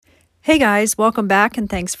Hey guys, welcome back and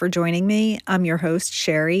thanks for joining me. I'm your host,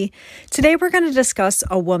 Sherry. Today we're going to discuss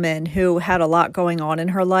a woman who had a lot going on in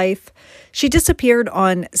her life. She disappeared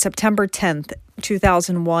on September 10th,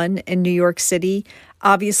 2001 in New York City.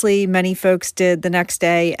 Obviously, many folks did the next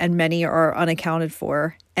day and many are unaccounted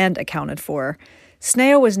for and accounted for.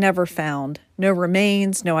 Sneha was never found. No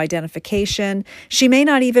remains, no identification. She may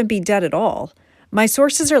not even be dead at all. My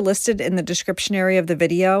sources are listed in the description area of the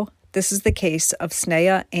video. This is the case of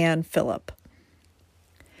Sneha Ann Phillip.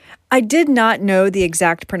 I did not know the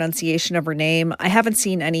exact pronunciation of her name. I haven't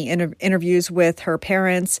seen any interviews with her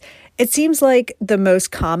parents. It seems like the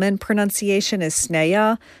most common pronunciation is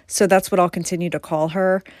Sneha, so that's what I'll continue to call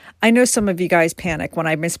her. I know some of you guys panic when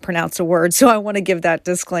I mispronounce a word, so I want to give that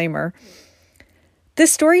disclaimer.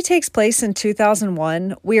 This story takes place in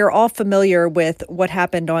 2001. We are all familiar with what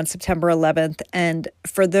happened on September 11th, and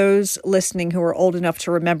for those listening who are old enough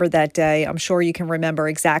to remember that day, I'm sure you can remember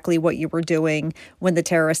exactly what you were doing when the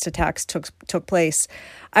terrorist attacks took place.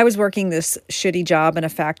 I was working this shitty job in a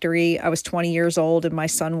factory. I was 20 years old, and my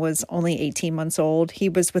son was only 18 months old. He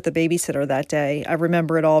was with a babysitter that day. I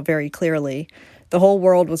remember it all very clearly. The whole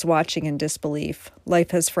world was watching in disbelief.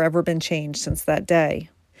 Life has forever been changed since that day.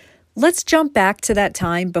 Let's jump back to that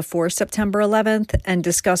time before September 11th and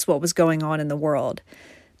discuss what was going on in the world.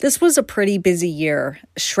 This was a pretty busy year.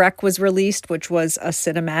 Shrek was released, which was a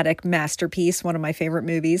cinematic masterpiece, one of my favorite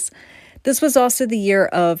movies. This was also the year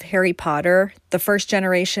of Harry Potter. The first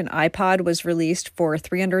generation iPod was released for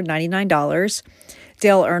 $399.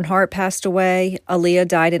 Dale Earnhardt passed away. Aaliyah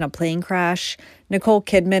died in a plane crash. Nicole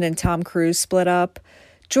Kidman and Tom Cruise split up.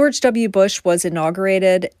 George W. Bush was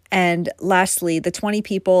inaugurated, and lastly, the 20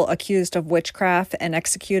 people accused of witchcraft and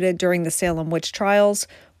executed during the Salem witch trials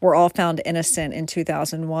were all found innocent in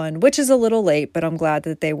 2001, which is a little late, but I'm glad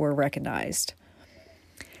that they were recognized.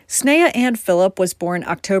 Sneha Ann Phillip was born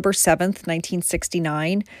October 7th,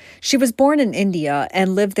 1969. She was born in India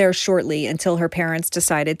and lived there shortly until her parents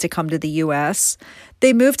decided to come to the U.S.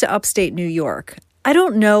 They moved to upstate New York. I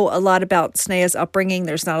don't know a lot about Sneha's upbringing.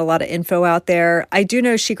 There's not a lot of info out there. I do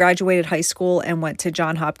know she graduated high school and went to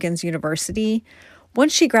Johns Hopkins University.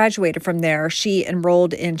 Once she graduated from there, she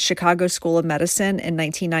enrolled in Chicago School of Medicine in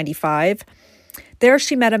 1995. There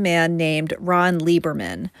she met a man named Ron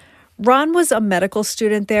Lieberman. Ron was a medical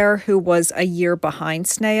student there who was a year behind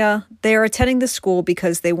Sneha. They are attending the school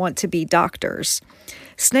because they want to be doctors.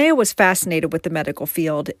 Sneha was fascinated with the medical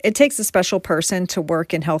field. It takes a special person to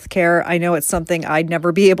work in healthcare. I know it's something I'd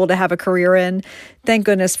never be able to have a career in. Thank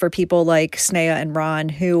goodness for people like Sneha and Ron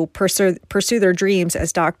who pursue their dreams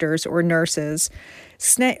as doctors or nurses.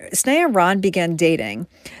 Sneha and Ron began dating.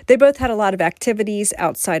 They both had a lot of activities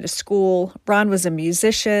outside of school. Ron was a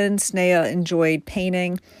musician. Sneha enjoyed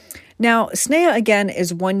painting. Now, Sneha, again,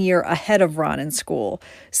 is 1 year ahead of Ron in school,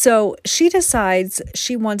 so she decides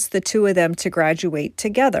she wants the two of them to graduate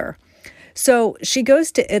together. So she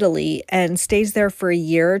goes to Italy and stays there for a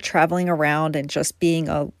year, traveling around and just being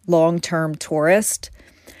a long-term tourist.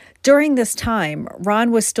 During this time, Ron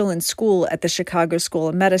was still in school at the Chicago School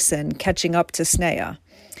of Medicine, catching up to Sneha.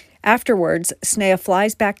 Afterwards, Sneha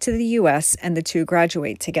flies back to the U.S. and the two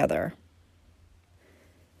graduate together.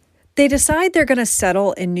 They decide they're going to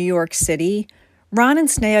settle in New York City. Ron and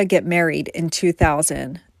Sneha get married in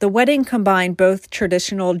 2000. The wedding combined both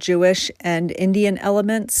traditional Jewish and Indian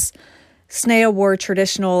elements. Sneha wore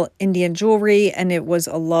traditional Indian jewelry, and it was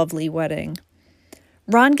a lovely wedding.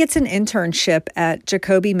 Ron gets an internship at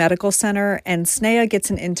Jacobi Medical Center, and Sneha gets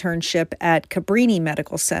an internship at Cabrini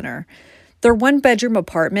Medical Center. Their one-bedroom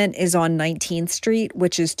apartment is on 19th Street,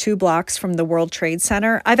 which is 2 blocks from the World Trade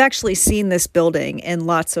Center. I've actually seen this building in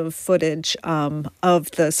lots of footage of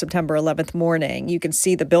the September 11th morning. You can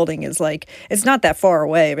see the building is it's not that far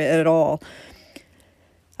away at all.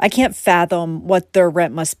 I can't fathom what their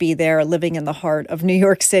rent must be there living in the heart of New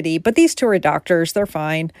York City, but these two are doctors. They're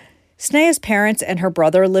fine. Sneha's parents and her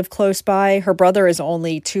brother live close by. Her brother is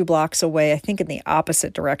only 2 blocks away, I think in the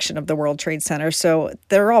opposite direction of the World Trade Center, so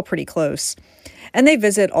they're all pretty close. And they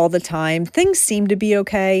visit all the time. Things seem to be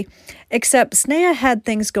okay, except Sneha had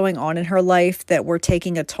things going on in her life that were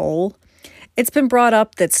taking a toll. It's been brought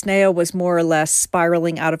up that Sneha was more or less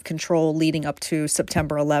spiraling out of control leading up to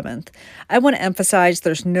September 11th. I want to emphasize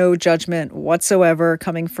there's no judgment whatsoever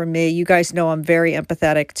coming from me. You guys know I'm very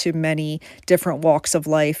empathetic to many different walks of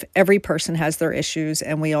life. Every person has their issues,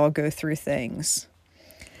 and we all go through things.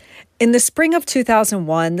 In the spring of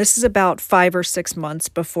 2001, this is about 5 or 6 months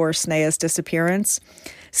before Sneha's disappearance,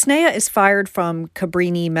 Sneha is fired from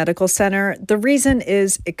Cabrini Medical Center. The reason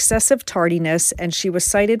is excessive tardiness, and she was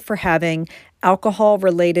cited for having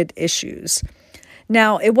alcohol-related issues.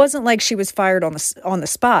 Now, it wasn't like she was fired on the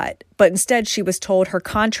spot, but instead she was told her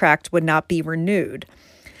contract would not be renewed.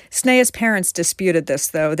 Sneha's parents disputed this,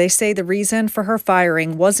 though. They say the reason for her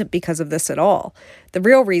firing wasn't because of this at all. The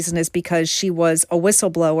real reason is because she was a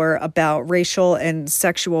whistleblower about racial and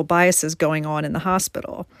sexual biases going on in the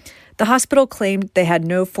hospital. The hospital claimed they had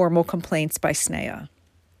no formal complaints by Sneha.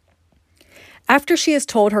 After she is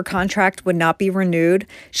told her contract would not be renewed,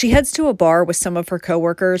 she heads to a bar with some of her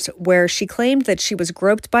coworkers where she claimed that she was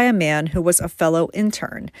groped by a man who was a fellow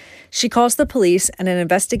intern. She calls the police and an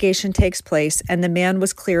investigation takes place and the man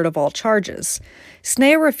was cleared of all charges.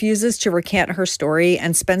 Sneha refuses to recant her story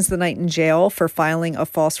and spends the night in jail for filing a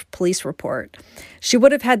false police report. She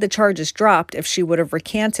would have had the charges dropped if she would have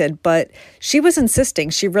recanted, but she was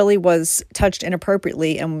insisting she really was touched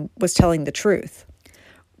inappropriately and was telling the truth.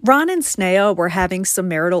 Ron and Sneha were having some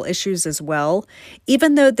marital issues as well.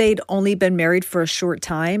 Even though they'd only been married for a short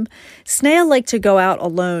time, Sneha liked to go out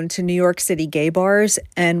alone to New York City gay bars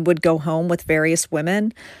and would go home with various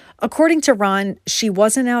women. According to Ron, she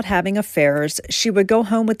wasn't out having affairs. She would go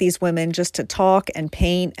home with these women just to talk and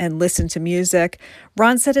paint and listen to music.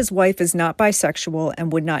 Ron said his wife is not bisexual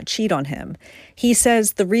and would not cheat on him. He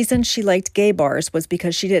says the reason she liked gay bars was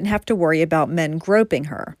because she didn't have to worry about men groping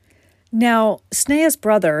her. Now, Sneha's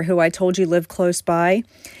brother, who I told you lived close by,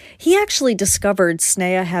 he actually discovered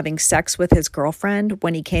Sneha having sex with his girlfriend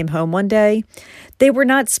when he came home one day. They were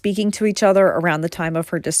not speaking to each other around the time of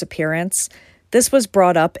her disappearance. This was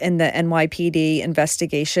brought up in the NYPD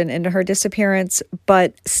investigation into her disappearance,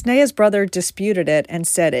 but Sneha's brother disputed it and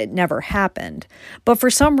said it never happened. But for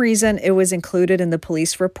some reason, it was included in the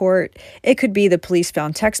police report. It could be the police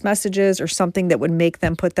found text messages or something that would make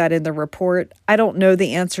them put that in the report. I don't know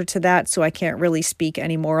the answer to that, so I can't really speak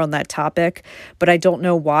anymore on that topic, but I don't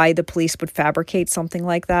know why the police would fabricate something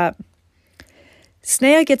like that.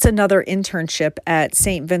 Sneha gets another internship at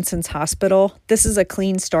St. Vincent's Hospital. This is a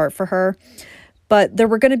clean start for her, but there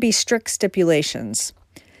were going to be strict stipulations.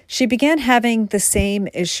 She began having the same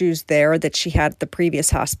issues there that she had at the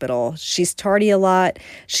previous hospital. She's tardy a lot.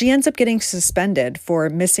 She ends up getting suspended for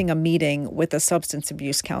missing a meeting with a substance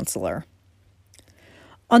abuse counselor.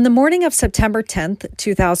 On the morning of September 10th,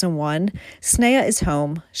 2001, Sneha is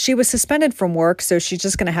home. She was suspended from work, so she's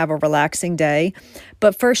just going to have a relaxing day.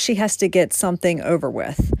 But first, she has to get something over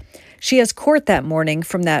with. She has court that morning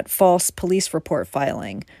from that false police report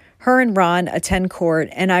filing. Her and Ron attend court,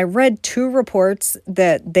 and I read 2 reports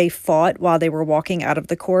that they fought while they were walking out of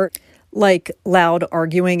the court, like loud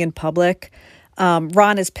arguing in public.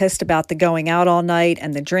 Ron is pissed about the going out all night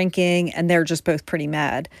and the drinking, and they're just both pretty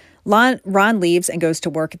mad. Ron leaves and goes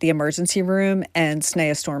to work at the emergency room, and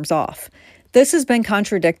Sneha storms off. This has been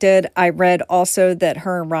contradicted. I read also that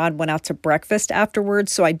her and Ron went out to breakfast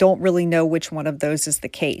afterwards, so I don't really know which one of those is the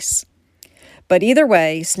case. But either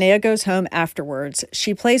way, Sneha goes home afterwards.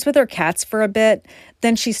 She plays with her cats for a bit,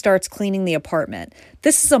 then she starts cleaning the apartment.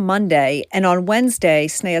 This is a Monday, and on Wednesday,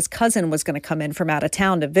 Sneha's cousin was going to come in from out of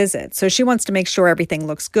town to visit, so she wants to make sure everything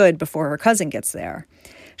looks good before her cousin gets there.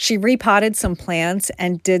 She repotted some plants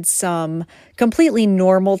and did some completely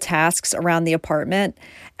normal tasks around the apartment.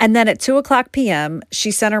 And then at 2:00 p.m., she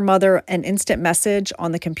sent her mother an instant message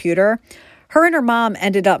on the computer. Her and her mom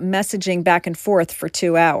ended up messaging back and forth for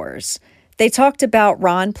 2 hours. They talked about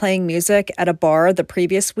Ron playing music at a bar the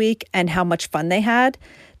previous week and how much fun they had.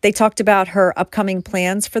 They talked about her upcoming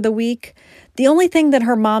plans for the week. The only thing that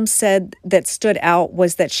her mom said that stood out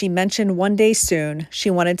was that she mentioned one day soon she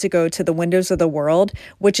wanted to go to the Windows of the World,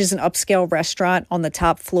 which is an upscale restaurant on the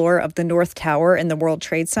top floor of the North Tower in the World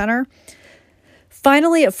Trade Center.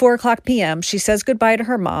 Finally, at 4:00 p.m., she says goodbye to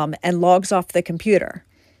her mom and logs off the computer.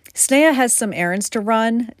 Sneha has some errands to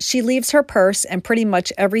run. She leaves her purse and pretty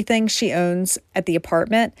much everything she owns at the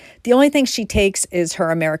apartment. The only thing she takes is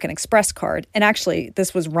her American Express card. And actually,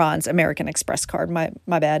 this was Ron's American Express card. My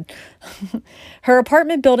bad. Her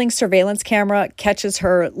apartment building surveillance camera catches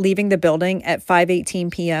her leaving the building at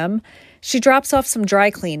 5:18 p.m. She drops off some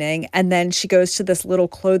dry cleaning, and then she goes to this little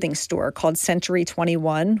clothing store called Century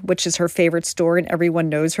 21, which is her favorite store, and everyone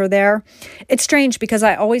knows her there. It's strange because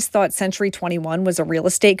I always thought Century 21 was a real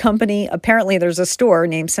estate company. Apparently, there's a store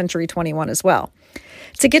named Century 21 as well.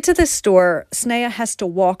 To get to this store, Sneha has to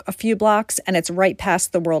walk a few blocks, and it's right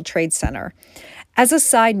past the World Trade Center. As a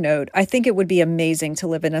side note, I think it would be amazing to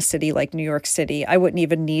live in a city like New York City. I wouldn't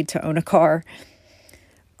even need to own a car.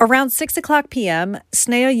 Around 6:00 p.m.,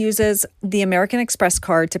 Sneha uses the American Express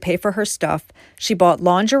card to pay for her stuff. She bought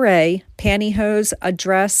lingerie, pantyhose, a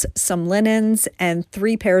dress, some linens, and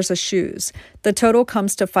 3 pairs of shoes. The total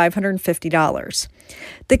comes to $550.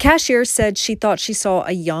 The cashier said she thought she saw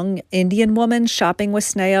a young Indian woman shopping with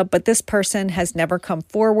Sneha, but this person has never come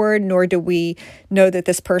forward, nor do we know that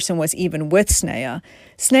this person was even with Sneha.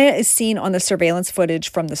 Sneha is seen on the surveillance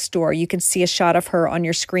footage from the store. You can see a shot of her on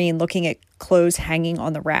your screen looking at clothes hanging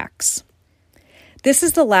on the racks. This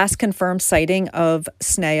is the last confirmed sighting of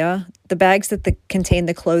Sneha. The bags that contain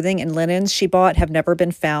the clothing and linens she bought have never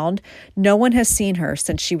been found. No one has seen her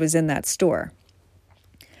since she was in that store.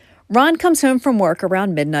 Ron comes home from work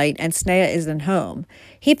around midnight and Sneha isn't home.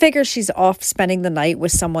 He figures she's off spending the night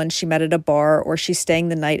with someone she met at a bar, or she's staying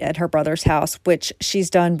the night at her brother's house, which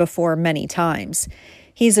she's done before many times.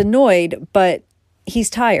 He's annoyed, but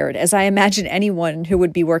he's tired, as I imagine anyone who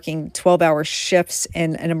would be working 12-hour shifts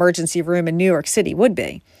in an emergency room in New York City would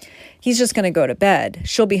be. He's just going to go to bed.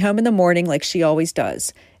 She'll be home in the morning like she always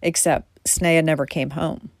does, except Sneha never came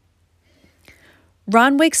home.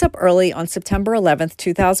 Ron wakes up early on September 11th,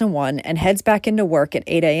 2001, and heads back into work at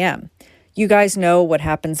 8 a.m. You guys know what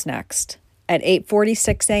happens next. At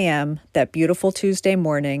 8:46 a.m., that beautiful Tuesday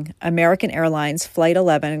morning, American Airlines Flight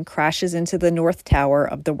 11 crashes into the North Tower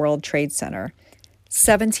of the World Trade Center.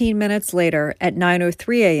 17 minutes later, at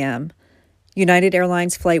 9:03 a.m., United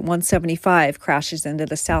Airlines Flight 175 crashes into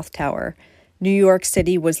the South Tower. New York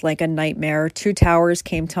City was like a nightmare. 2 towers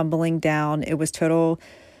came tumbling down. It was total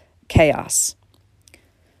chaos.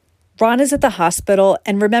 Ron is at the hospital,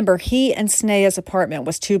 and remember, he and Sneha's apartment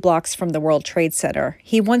was 2 blocks from the World Trade Center.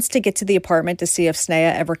 He wants to get to the apartment to see if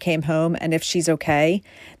Sneha ever came home and if she's okay.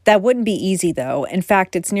 That wouldn't be easy, though. In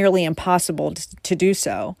fact, it's nearly impossible to do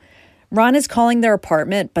so. Ron is calling their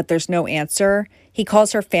apartment, but there's no answer. He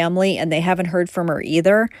calls her family, and they haven't heard from her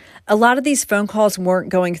either. A lot of these phone calls weren't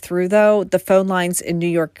going through, though. The phone lines in New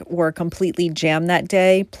York were completely jammed that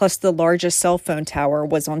day, plus the largest cell phone tower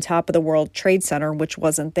was on top of the World Trade Center, which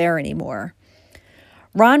wasn't there anymore.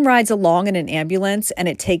 Ron rides along in an ambulance, and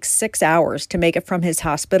it takes 6 hours to make it from his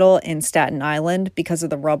hospital in Staten Island because of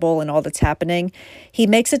the rubble and all that's happening. He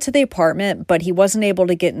makes it to the apartment, but he wasn't able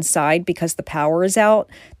to get inside because the power is out.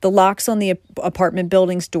 The locks on the apartment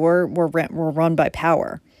building's door were run by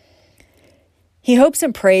power. He hopes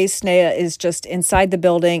and prays Sneha is just inside the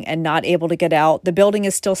building and not able to get out. The building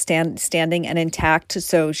is still standing and intact,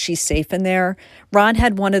 so she's safe in there. Ron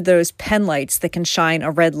had one of those pen lights that can shine a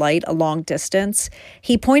red light a long distance.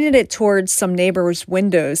 He pointed it towards some neighbors'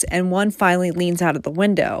 windows, and one finally leans out of the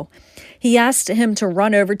window. He asked him to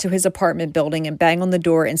run over to his apartment building and bang on the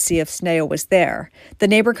door and see if Sneha was there. The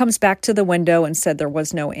neighbor comes back to the window and said there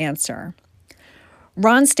was no answer.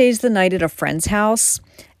 Ron stays the night at a friend's house.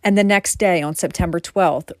 And the next day, on September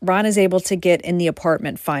 12th, Ron is able to get in the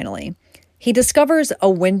apartment finally. He discovers a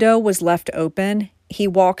window was left open. He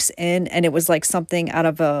walks in, and it was like something out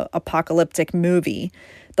of an apocalyptic movie.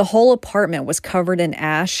 The whole apartment was covered in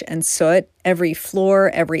ash and soot. Every floor,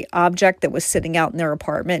 every object that was sitting out in their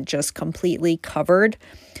apartment just completely covered.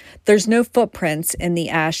 There's no footprints in the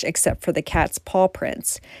ash except for the cat's paw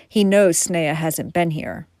prints. He knows Sneha hasn't been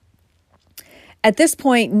here. At this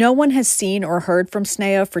point, no one has seen or heard from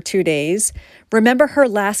Sneha for 2 days. Remember, her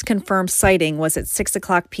last confirmed sighting was at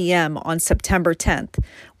 6:00 p.m. on September 10th,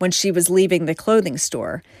 when she was leaving the clothing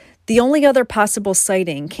store. The only other possible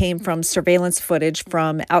sighting came from surveillance footage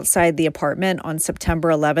from outside the apartment on September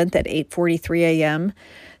 11th at 8:43 a.m.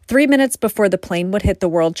 3 minutes before the plane would hit the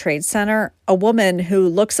World Trade Center, a woman who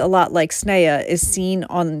looks a lot like Sneha is seen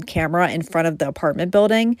on camera in front of the apartment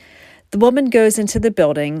building. The woman goes into the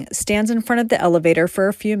building, stands in front of the elevator for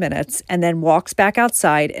a few minutes, and then walks back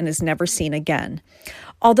outside and is never seen again.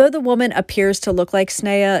 Although the woman appears to look like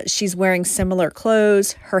Sneha, she's wearing similar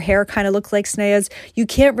clothes. Her hair kind of looks like Sneha's. You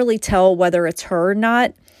can't really tell whether it's her or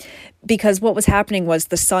not, because what was happening was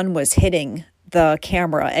the sun was hitting the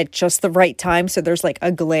camera at just the right time, so there's like a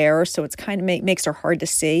glare, so it's kind of makes her hard to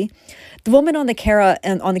see. The woman on the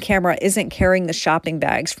camera isn't carrying the shopping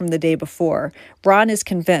bags from the day before. Ron is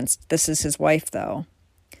convinced this is his wife, though.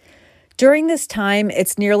 During this time,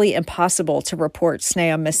 it's nearly impossible to report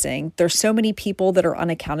Sneha missing. There's so many people that are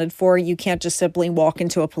unaccounted for. You can't just simply walk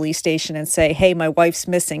into a police station and say, hey, my wife's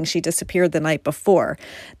missing. She disappeared the night before.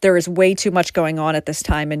 There is way too much going on at this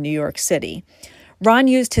time in New York City. Ron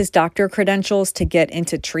used his doctor credentials to get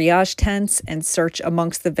into triage tents and search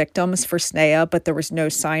amongst the victims for Sneha, but there was no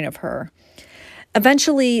sign of her.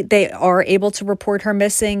 Eventually, they are able to report her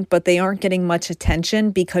missing, but they aren't getting much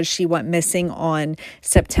attention because she went missing on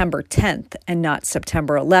September 10th and not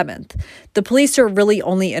September 11th. The police are really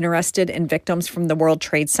only interested in victims from the World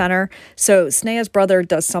Trade Center, so Sneha's brother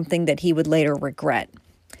does something that he would later regret.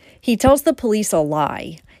 He tells the police a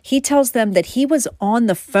lie. He tells them that he was on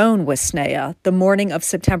the phone with Sneha the morning of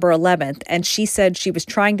September 11th, and she said she was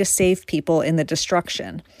trying to save people in the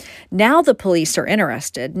destruction. Now the police are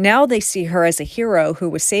interested. Now they see her as a hero who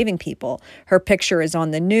was saving people. Her picture is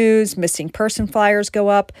on the news, missing person flyers go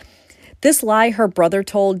up. This lie her brother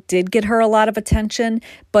told did get her a lot of attention,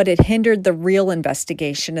 but it hindered the real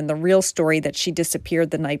investigation and the real story that she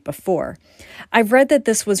disappeared the night before. I've read that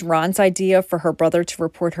this was Ron's idea for her brother to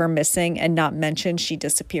report her missing and not mention she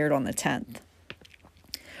disappeared on the 10th.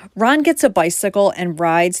 Ron gets a bicycle and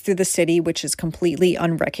rides through the city, which is completely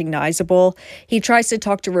unrecognizable. He tries to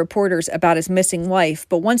talk to reporters about his missing wife,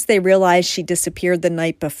 but once they realize she disappeared the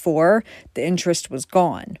night before, the interest was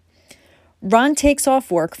gone. Ron takes off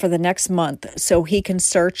work for the next month so he can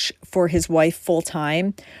search for his wife full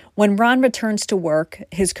time. When Ron returns to work,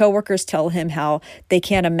 his coworkers tell him how they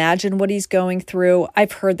can't imagine what he's going through.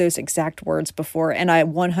 I've heard those exact words before, and I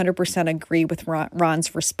 100% agree with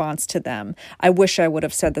Ron's response to them. I wish I would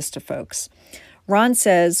have said this to folks. Ron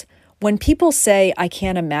says, "When people say I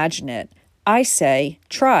can't imagine it, I say,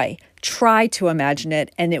 try. Try to imagine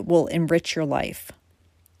it, and it will enrich your life."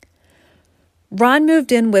 Ron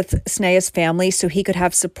moved in with Sneha's family so he could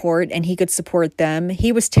have support and he could support them.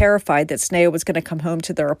 He was terrified that Sneha was going to come home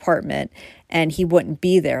to their apartment and he wouldn't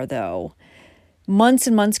be there, though. Months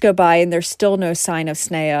and months go by and there's still no sign of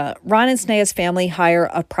Sneha. Ron and Sneha's family hire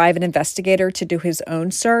a private investigator to do his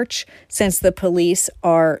own search since the police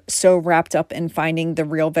are so wrapped up in finding the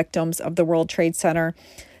real victims of the World Trade Center.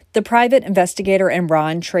 The private investigator and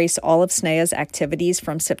Ron trace all of Sneha's activities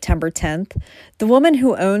from September 10th. The woman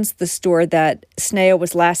who owns the store that Sneha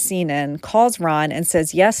was last seen in calls Ron and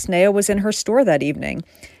says, yes, Sneha was in her store that evening.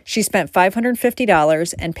 She spent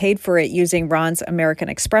 $550 and paid for it using Ron's American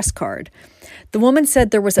Express card. The woman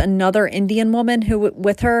said there was another Indian woman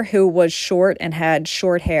with her who was short and had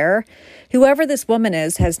short hair. Whoever this woman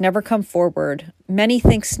is has never come forward. Many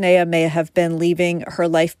think Sneha may have been leaving her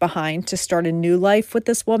life behind to start a new life with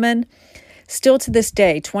this woman. Still to this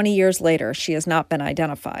day, 20 years later, she has not been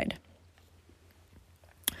identified.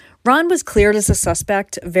 Ron was cleared as a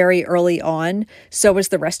suspect very early on, so was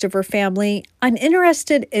the rest of her family. I'm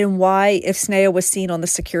interested in why, if Sneha was seen on the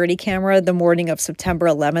security camera the morning of September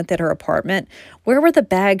 11th at her apartment, where were the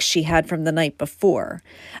bags she had from the night before?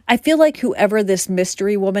 I feel like whoever this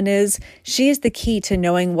mystery woman is, she is the key to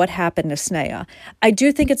knowing what happened to Sneha. I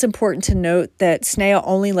do think it's important to note that Sneha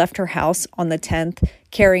only left her house on the 10th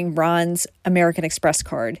carrying Ron's American Express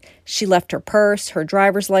card. She left her purse, her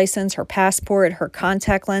driver's license, her passport, her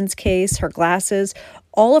contact lens case, her glasses.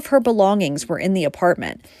 All of her belongings were in the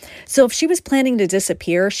apartment. So if she was planning to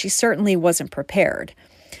disappear, she certainly wasn't prepared.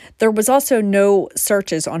 There was also no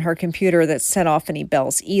searches on her computer that set off any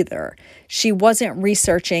bells either. She wasn't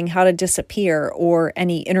researching how to disappear or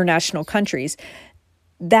any international countries.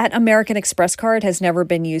 That American Express card has never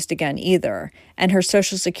been used again either, and her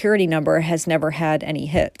social security number has never had any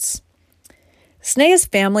hits. Sneha's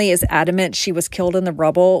family is adamant she was killed in the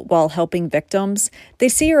rubble while helping victims. They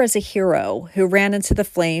see her as a hero who ran into the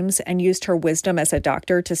flames and used her wisdom as a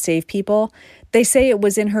doctor to save people. They say it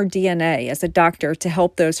was in her DNA as a doctor to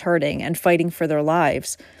help those hurting and fighting for their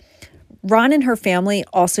lives. Ron and her family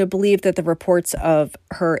also believe that the reports of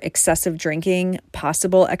her excessive drinking,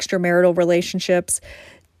 possible extramarital relationships,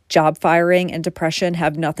 job firing, and depression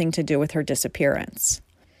have nothing to do with her disappearance.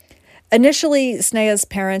 Initially, Sneha's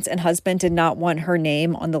parents and husband did not want her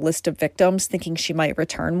name on the list of victims, thinking she might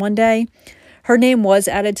return one day. Her name was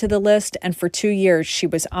added to the list, and for 2 years she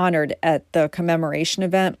was honored at the commemoration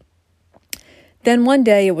event. Then one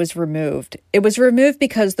day it was removed. It was removed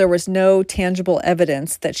because there was no tangible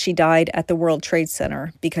evidence that she died at the World Trade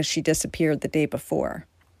Center because she disappeared the day before.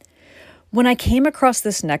 When I came across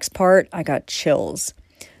this next part, I got chills.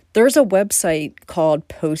 There's a website called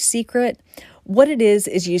Post Secret. What it is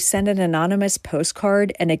you send an anonymous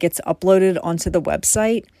postcard and it gets uploaded onto the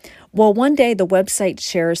website. Well, one day the website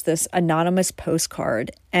shares this anonymous postcard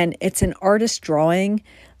and it's an artist drawing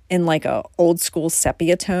in like a old school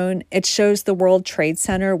sepia tone. It shows the World Trade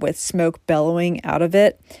Center with smoke bellowing out of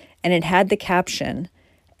it. And it had the caption,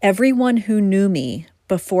 "Everyone who knew me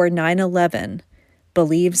before 9/11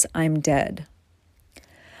 believes I'm dead."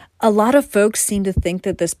 A lot of folks seem to think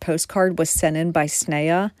that this postcard was sent in by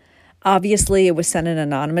Sneha. Obviously, it was sent in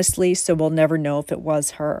anonymously, so we'll never know if it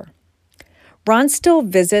was her. Ron still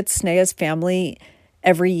visits Sneha's family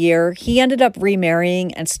every year. He ended up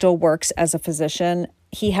remarrying and still works as a physician.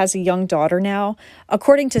 He has a young daughter now.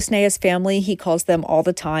 According to Sneha's family, he calls them all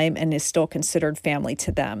the time and is still considered family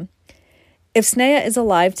to them. If Sneha is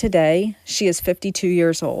alive today, she is 52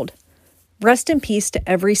 years old. Rest in peace to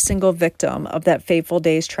every single victim of that fateful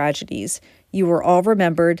day's tragedies. You were all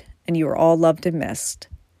remembered and you were all loved and missed.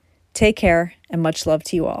 Take care and much love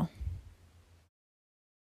to you all.